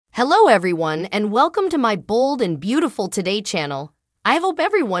Hello everyone and welcome to my Bold and Beautiful Today channel. I hope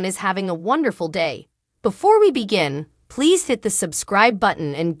everyone is having a wonderful day. Before we begin, please hit the subscribe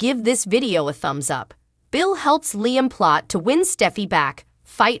button and give this video a thumbs up. Bill helps Liam plot to win Steffy back,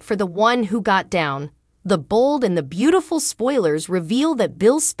 fight for the one who got down. The bold and the beautiful spoilers reveal that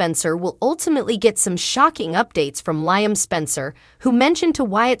Bill Spencer will ultimately get some shocking updates from Liam Spencer, who mentioned to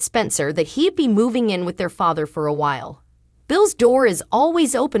Wyatt Spencer that he'd be moving in with their father for a while. Bill's door is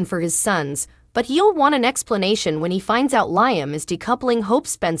always open for his sons, but he'll want an explanation when he finds out Liam is decoupling Hope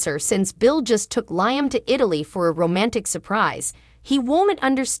Spencer since Bill just took Liam to Italy for a romantic surprise. He won't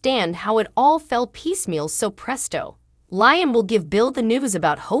understand how it all fell piecemeal so presto. Liam will give Bill the news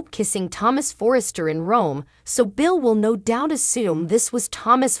about Hope kissing Thomas Forrester in Rome, so Bill will no doubt assume this was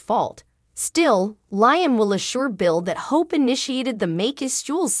Thomas' fault. Still, Liam will assure Bill that Hope initiated the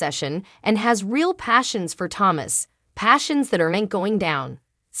make-is-jewels session and has real passions for Thomas. Passions that aren't going down.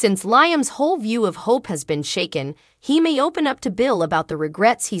 Since Liam's whole view of Hope has been shaken, he may open up to Bill about the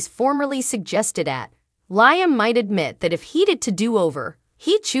regrets he's formerly suggested at. Liam might admit that if he'd it to do over,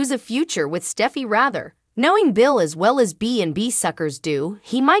 he'd choose a future with Steffy rather. Knowing Bill as well as B&B suckers do,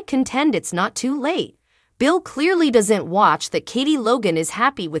 he might contend it's not too late. Bill clearly doesn't watch that Katie Logan is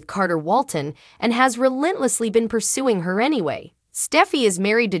happy with Carter Walton and has relentlessly been pursuing her anyway. Steffy is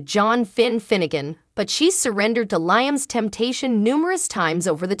married to John Finnegan, but she's surrendered to Liam's temptation numerous times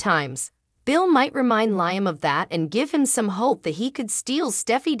over the times. Bill might remind Liam of that and give him some hope that he could steal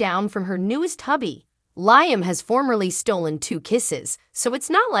Steffy down from her newest hubby. Liam has formerly stolen 2 kisses, so it's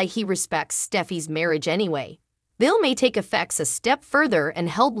not like he respects Steffy's marriage anyway. Bill may take effects a step further and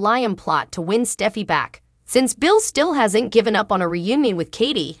help Liam plot to win Steffy back. Since Bill still hasn't given up on a reunion with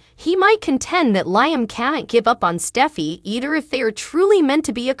Katie, he might contend that Liam can't give up on Steffy either if they are truly meant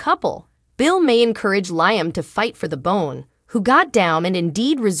to be a couple. Bill may encourage Liam to fight for the bone, who got down and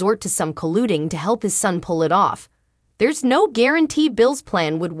indeed resort to some colluding to help his son pull it off. There's no guarantee Bill's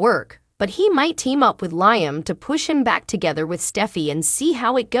plan would work, but he might team up with Liam to push him back together with Steffy and see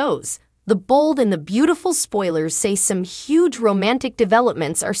how it goes. The bold and the beautiful spoilers say some huge romantic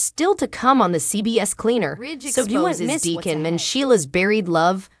developments are still to come on the CBS cleaner. So do not miss Deacon and Sheila's buried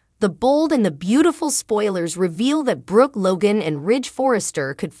love. The bold and the beautiful spoilers reveal that Brooke Logan and Ridge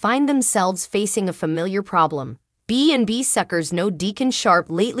Forrester could find themselves facing a familiar problem. B&B suckers know Deacon Sharp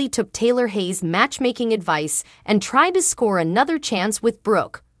lately took Taylor Hayes' matchmaking advice and tried to score another chance with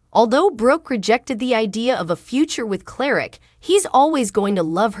Brooke. Although Brooke rejected the idea of a future with Cleric, he's always going to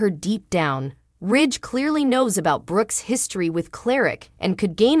love her deep down. Ridge clearly knows about Brooke's history with Cleric and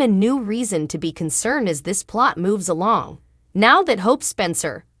could gain a new reason to be concerned as this plot moves along. Now that Hope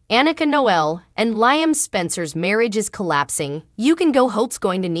Spencer, Annika Noel, and Liam Spencer's marriage is collapsing, you can go Hope's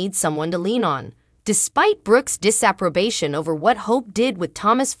going to need someone to lean on. Despite Brooke's disapprobation over what Hope did with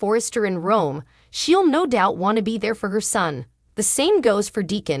Thomas Forrester in Rome, she'll no doubt want to be there for her son. The same goes for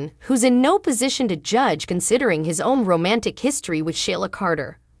Deacon, who's in no position to judge considering his own romantic history with Sheila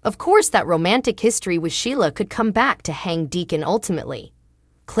Carter. Of course, that romantic history with Sheila could come back to hang Deacon ultimately.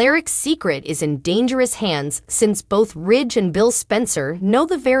 Cleric's secret is in dangerous hands since both Ridge and Bill Spencer know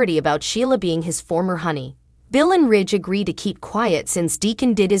the verity about Sheila being his former honey. Bill and Ridge agree to keep quiet since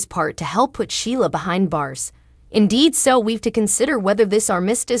Deacon did his part to help put Sheila behind bars. Indeed, so we've to consider whether this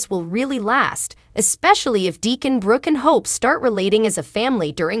armistice will really last, especially if Deacon, Brooke, and Hope start relating as a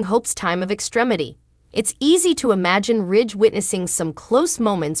family during Hope's time of extremity. It's easy to imagine Ridge witnessing some close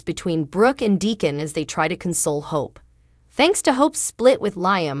moments between Brooke and Deacon as they try to console Hope. Thanks to Hope's split with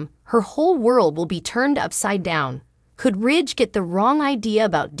Liam, her whole world will be turned upside down. Could Ridge get the wrong idea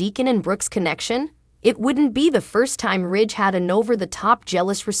about Deacon and Brooke's connection? It wouldn't be the first time Ridge had an over-the-top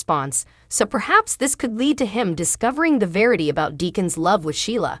jealous response, so perhaps this could lead to him discovering the verity about Deacon's love with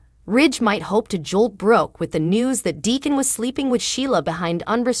Sheila. Ridge might hope to jolt Brooke with the news that Deacon was sleeping with Sheila behind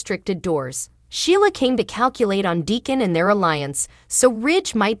unrestricted doors. Sheila came to calculate on Deacon and their alliance, so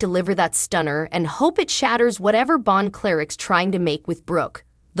Ridge might deliver that stunner and hope it shatters whatever bond Cleric's trying to make with Brooke.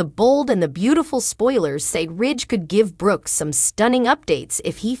 The bold and the beautiful spoilers say Ridge could give Brooke some stunning updates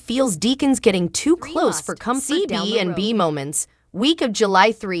if he feels Deacon's getting too close for comfort B&B moments. Week of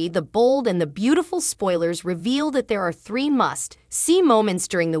July 3, the bold and the beautiful spoilers reveal that there are 3 must-see moments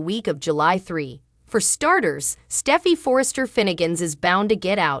during the week of July 3. For starters, Steffy Forrester Finnegan's is bound to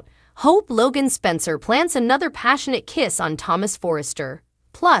get out. Hope Logan Spencer plants another passionate kiss on Thomas Forrester.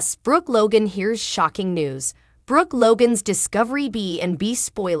 Plus, Brooke Logan hears shocking news. Brooke Logan's Discovery B&B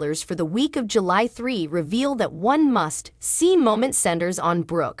spoilers for the week of July 3 reveal that one must-see moment centers on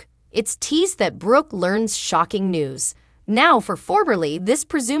Brooke. It's teased that Brooke learns shocking news. Now, for formerly, this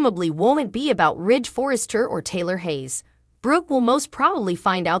presumably won't be about Ridge Forrester or Taylor Hayes. Brooke will most probably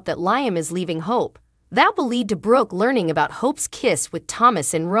find out that Liam is leaving Hope. That will lead to Brooke learning about Hope's kiss with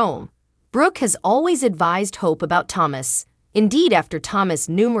Thomas in Rome. Brooke has always advised Hope about Thomas. Indeed, after Thomas'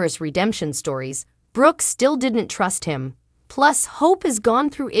 numerous redemption stories, Brooke still didn't trust him. Plus, Hope has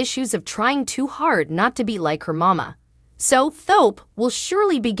gone through issues of trying too hard not to be like her mama. So, Thope will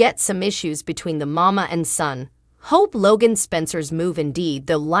surely beget some issues between the mama and son. Hope Logan Spencer's move indeed,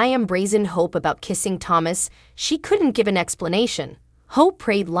 though Liam brazened Hope about kissing Thomas, she couldn't give an explanation. Hope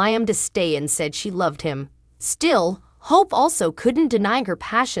prayed Liam to stay and said she loved him. Still, Hope also couldn't deny her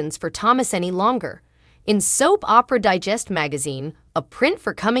passions for Thomas any longer. In Soap Opera Digest magazine, a print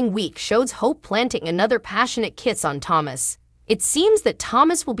for coming week shows Hope planting another passionate kiss on Thomas. It seems that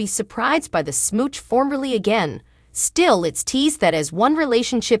Thomas will be surprised by the smooch formerly again. Still, it's teased that as one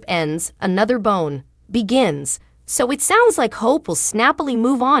relationship ends, another bone begins. So it sounds like Hope will snappily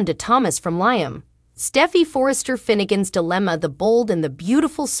move on to Thomas from Liam. Steffy Forrester Finnegan's Dilemma. The bold and the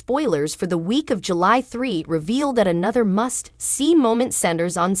beautiful spoilers for the week of July 3 reveal that another must-see moment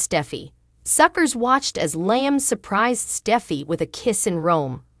centers on Steffy. Suckers watched as Liam surprised Steffy with a kiss in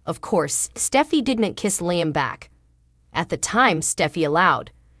Rome. Of course, Steffy didn't kiss Liam back. At the time, Steffy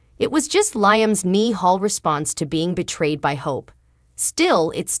allowed. It was just Liam's knee-haul response to being betrayed by Hope.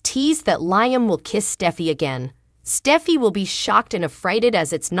 Still, it's teased that Liam will kiss Steffy again. Steffy will be shocked and affrighted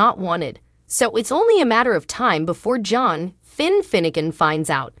as it's not wanted. So it's only a matter of time before John Finnegan finds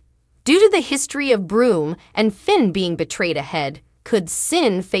out. Due to the history of Broom and Finn being betrayed ahead, could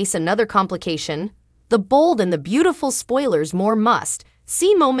Sin face another complication? The bold and the beautiful spoilers more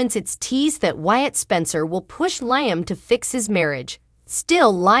must-see moments. It's teased that Wyatt Spencer will push Liam to fix his marriage.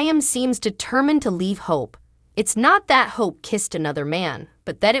 Still, Liam seems determined to leave Hope. It's not that Hope kissed another man,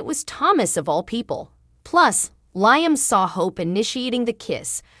 but that it was Thomas of all people. Plus, Liam saw Hope initiating the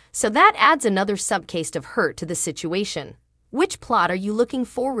kiss, so that adds another subcase of hurt to the situation. Which plot are you looking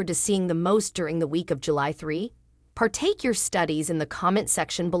forward to seeing the most during the week of July 3? Partake your studies in the comment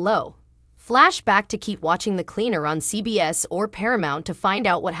section below. Flash back to keep watching The Cleaner on CBS or Paramount to find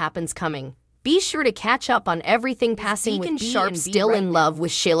out what happens coming. Be sure to catch up on everything passing with Deacon Sharp still in love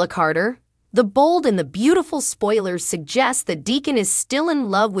with Sheila Carter. The bold and the beautiful spoilers suggest that Deacon is still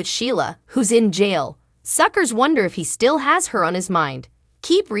in love with Sheila, who's in jail. Suckers wonder if he still has her on his mind.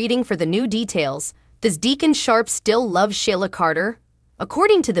 Keep reading for the new details. Does Deacon Sharp still love Sheila Carter?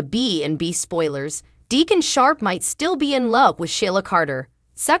 According to the B&B spoilers, Deacon Sharp might still be in love with Sheila Carter.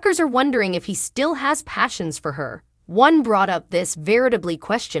 Suckers are wondering if he still has passions for her. One brought up this veritably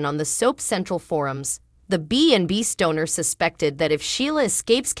question on the Soap Central forums. The B&B stoner suspected that if Sheila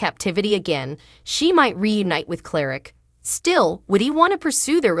escapes captivity again, she might reunite with Cleric. Still, would he want to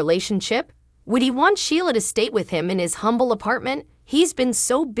pursue their relationship? Would he want Sheila to stay with him in his humble apartment? He's been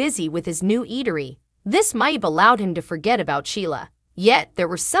so busy with his new eatery. This might have allowed him to forget about Sheila. Yet, there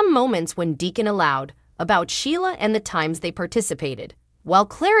were some moments when Deacon allowed about Sheila and the times they participated. While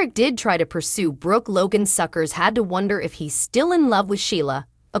Cleric did try to pursue Brooke, Logan suckers had to wonder if he's still in love with Sheila.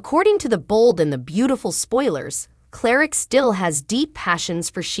 According to the bold and the beautiful spoilers, Cleric still has deep passions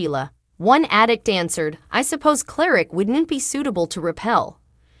for Sheila. One addict answered, "I suppose Cleric wouldn't be suitable to repel.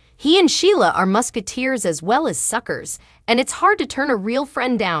 He and Sheila are musketeers as well as suckers, and it's hard to turn a real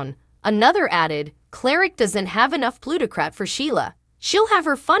friend down." Another added, "Cleric doesn't have enough plutocrat for Sheila. She'll have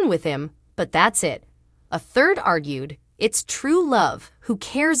her fun with him, but that's it." A third argued, "It's true love. Who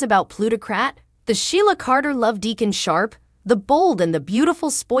cares about plutocrat? Does Sheila Carter love Deacon Sharp?" The bold and the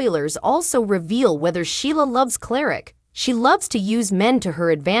beautiful spoilers also reveal whether Sheila loves Cleric. She loves to use men to her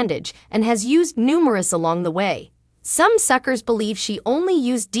advantage and has used numerous along the way. Some suckers believe she only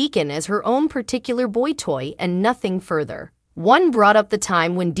used Deacon as her own particular boy toy and nothing further. One brought up the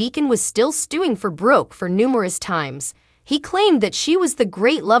time when Deacon was still stewing for Brooke for numerous times. He claimed that she was the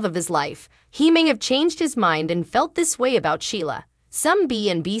great love of his life. He may have changed his mind and felt this way about Sheila. Some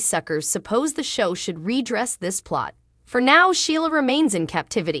B&B suckers suppose the show should redress this plot. For now, Sheila remains in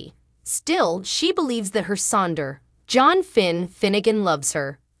captivity. Still, she believes that her Sonder, John Finnegan loves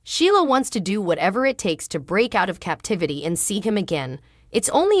her. Sheila wants to do whatever it takes to break out of captivity and see him again. It's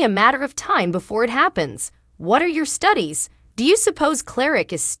only a matter of time before it happens. What are your studies? Do you suppose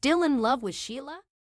Cleric is still in love with Sheila?